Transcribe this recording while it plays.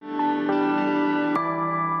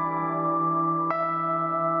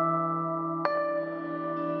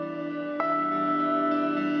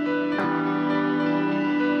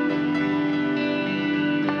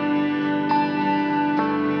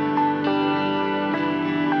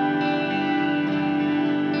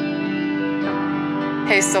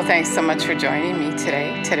So thanks so much for joining me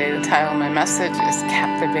today. Today, the title of my message is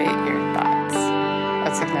Captivate Your Thoughts.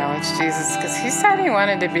 Let's acknowledge Jesus because he said he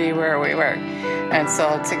wanted to be where we were. And so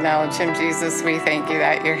let's acknowledge him. Jesus, we thank you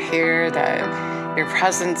that you're here, that your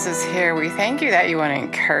presence is here. We thank you that you want to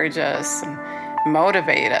encourage us and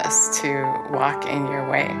motivate us to walk in your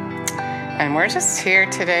way. And we're just here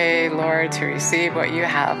today, Lord, to receive what you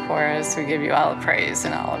have for us. We give you all the praise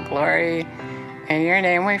and all the glory. In your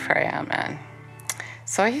name we pray, amen.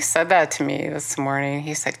 So he said that to me this morning.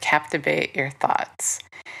 He said, captivate your thoughts.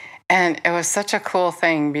 And it was such a cool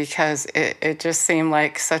thing because it just seemed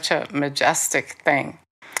like such a majestic thing.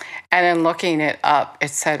 And in looking it up, it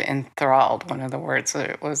said enthralled. One of the words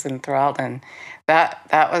was enthralled. And that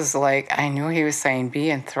was like, I knew he was saying be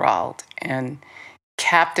enthralled and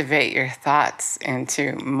captivate your thoughts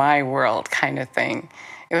into my world kind of thing.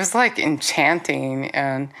 It was like enchanting,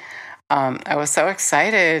 and I was so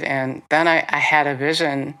excited. And then I had a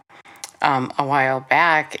vision a while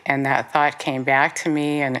back, and that thought came back to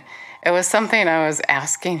me, and it was something I was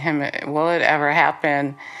asking him, will it ever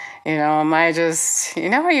happen? Am I just,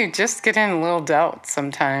 you just get in a little doubt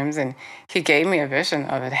sometimes. And he gave me a vision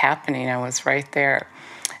of it happening. I was right there.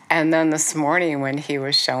 And then this morning when he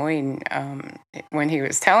was telling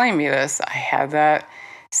me this, I had that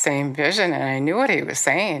same vision, and I knew what he was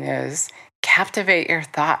saying is captivate your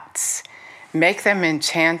thoughts, make them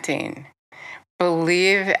enchanting.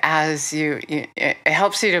 Believe as it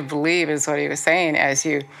helps you to believe is what he was saying. As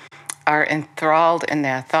you are enthralled in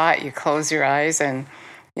that thought, you close your eyes. And,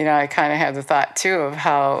 I kind of had the thought too of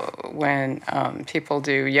how when people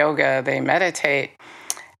do yoga, they meditate.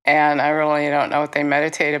 And I really don't know what they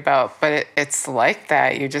meditate about, but it's like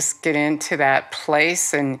that. You just get into that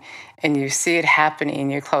place and you see it happening.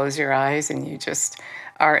 You close your eyes and you just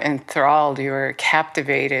are enthralled. You are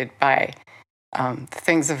captivated by the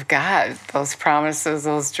things of God, those promises,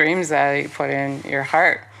 those dreams that he put in your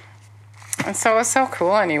heart. And so it was so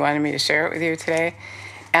cool, and he wanted me to share it with you today.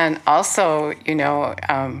 And also,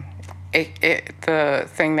 the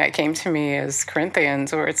thing that came to me is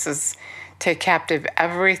Corinthians, where it says, take captive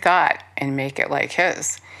every thought and make it like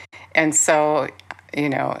his. And so,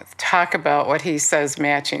 talk about what he says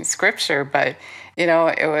matching scripture, but,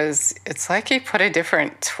 it's like he put a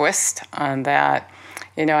different twist on that.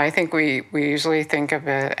 I think we usually think of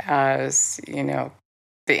it as, the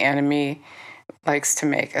enemy likes to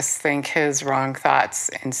make us think his wrong thoughts.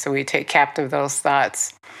 And so we take captive those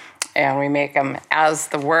thoughts and we make them as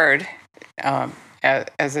the word,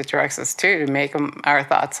 as it directs us to make them our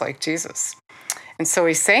thoughts like Jesus. And so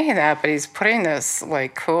he's saying that, but he's putting this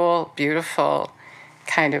like cool, beautiful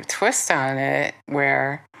kind of twist on it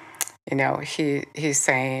where, he's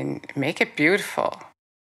saying, make it beautiful.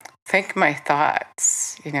 Think my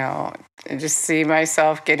thoughts, just see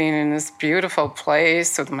myself getting in this beautiful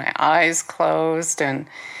place with my eyes closed and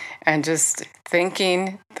just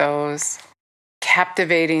thinking those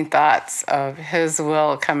captivating thoughts of his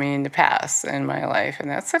will coming to pass in my life. And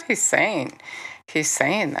that's what he's saying. He's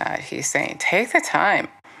saying that. He's saying, take the time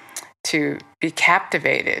to be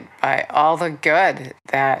captivated by all the good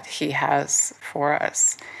that he has for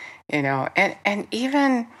us, and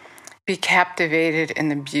even be captivated in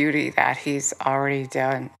the beauty that he's already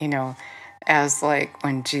done, as like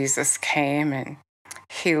when Jesus came and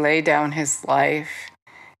he laid down his life.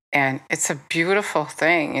 And it's a beautiful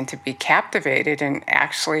thing, and to be captivated in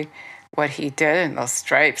actually what he did and those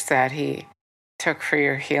stripes that he took for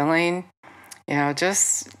your healing.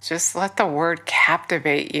 Just let the word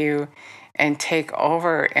captivate you and take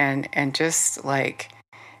over and just like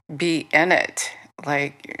be in it.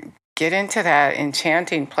 Like get into that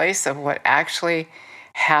enchanting place of what actually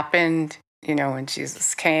happened, when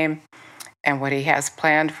Jesus came and what he has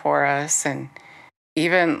planned for us, and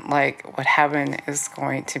even like what heaven is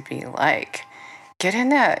going to be like. Get in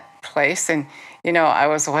that place. And, I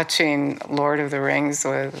was watching Lord of the Rings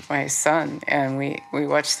with my son, and we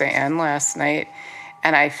watched the end last night,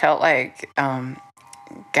 and I felt like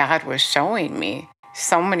God was showing me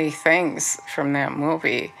so many things from that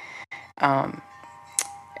movie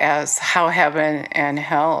as how heaven and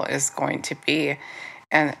hell is going to be.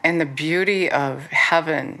 And the beauty of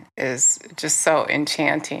heaven is just so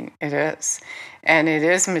enchanting. It is. And it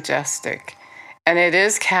is majestic. And it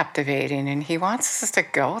is captivating. And he wants us to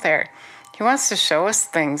go there. He wants to show us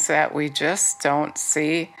things that we just don't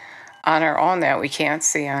see on our own, that we can't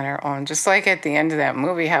see on our own. Just like at the end of that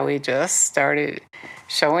movie, how he just started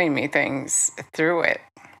showing me things through it.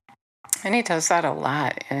 And he does that a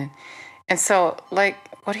lot. And so, like,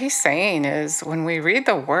 what he's saying is when we read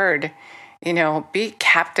the word, be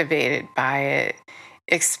captivated by it.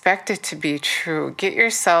 Expect it to be true. Get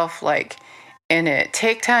yourself, like, in it.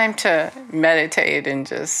 Take time to meditate and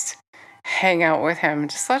just hang out with him.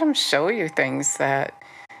 Just let him show you things that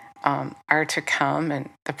are to come and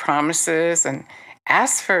the promises, and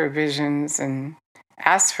ask for visions and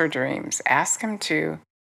ask for dreams. Ask him to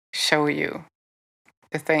show you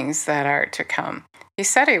the things that are to come. He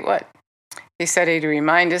said he would. He said he'd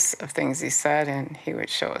remind us of things he said, and he would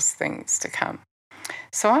show us things to come.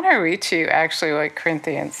 So I want to read to you actually what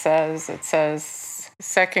Corinthians says. It says,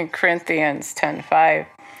 2 Corinthians 10:5,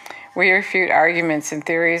 we refute arguments and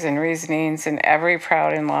theories and reasonings and every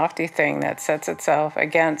proud and lofty thing that sets itself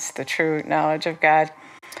against the true knowledge of God,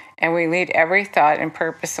 and we lead every thought and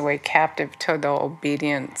purpose away captive to the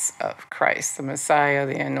obedience of Christ, the Messiah,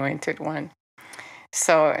 the Anointed One.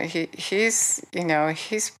 So he's making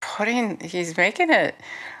it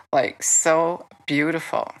like so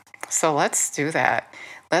beautiful. So let's do that.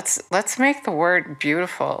 Let's make the word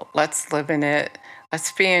beautiful. Let's live in it.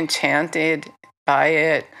 Let's be enchanted by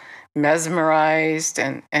it, mesmerized,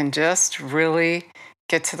 and just really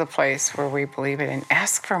get to the place where we believe it and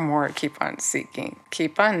ask for more. Keep on seeking,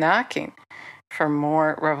 keep on knocking for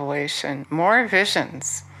more revelation, more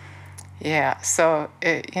visions. Yeah, so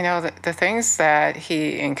the things that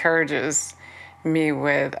he encourages me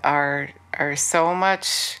with are so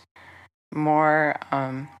much more,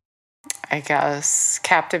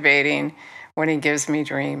 captivating when he gives me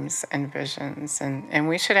dreams and visions, and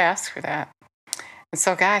we should ask for that. And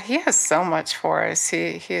so God, he has so much for us.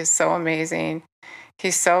 He is so amazing.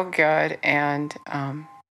 He's so good, and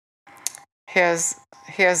he has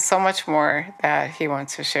so much more that he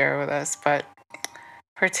wants to share with us. But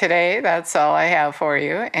for today, that's all I have for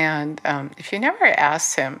you. And if you never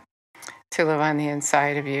asked him to live on the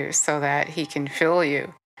inside of you so that he can fill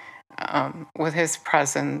you with his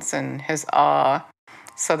presence and his awe,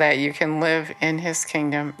 so that you can live in his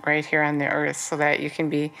kingdom right here on the earth, so that you can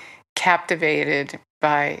be captivated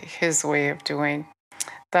by his way of doing,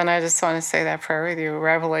 then I just want to say that prayer with you.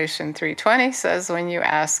 Revelation 3:20 says, when you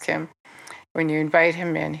ask him, when you invite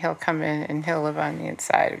him in, he'll come in and he'll live on the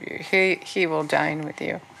inside of you. He will dine with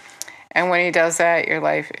you. And when he does that, your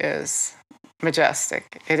life is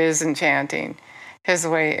majestic. It is enchanting. His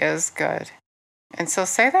way is good. And so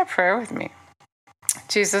say that prayer with me.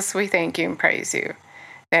 Jesus, we thank you and praise you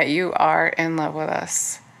that you are in love with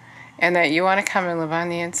us and that you want to come and live on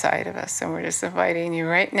the inside of us. And we're just inviting you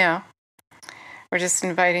right now. We're just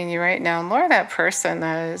inviting you right now. And Lord, that person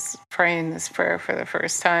that is praying this prayer for the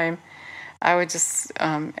first time, I would just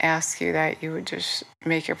ask you that you would just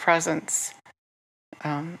make your presence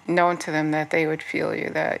known to them, that they would feel you,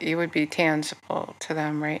 that you would be tangible to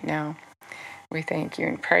them right now. We thank you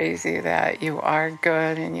and praise you that you are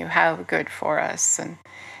good and you have good for us.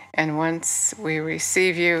 And once we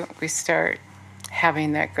receive you, we start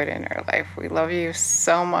having that good in our life. We love you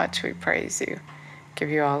so much. We praise you. Give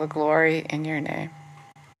you all the glory in your name.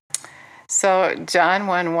 So John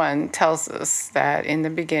 1:1 tells us that in the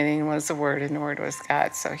beginning was the Word, and the Word was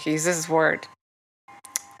God. So he's his Word.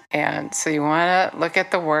 And so you want to look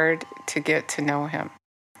at the Word to get to know him.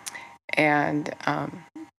 And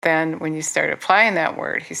then when you start applying that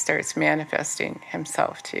Word, he starts manifesting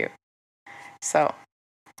himself to you. So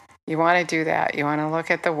you want to do that. You want to look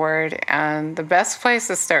at the Word. And the best place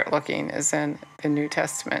to start looking is in the New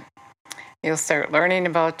Testament. You'll start learning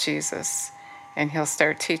about Jesus, and he'll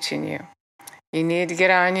start teaching you. You need to get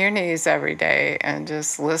on your knees every day and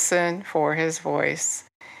just listen for his voice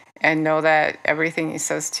and know that everything he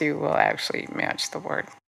says to you will actually match the Word.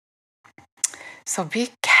 So be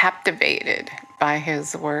captivated by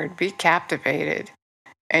his Word. Be captivated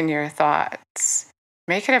in your thoughts.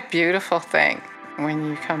 Make it a beautiful thing when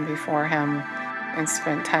you come before him and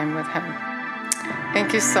spend time with him.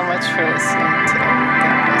 Thank you so much for listening today.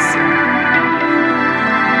 God bless you.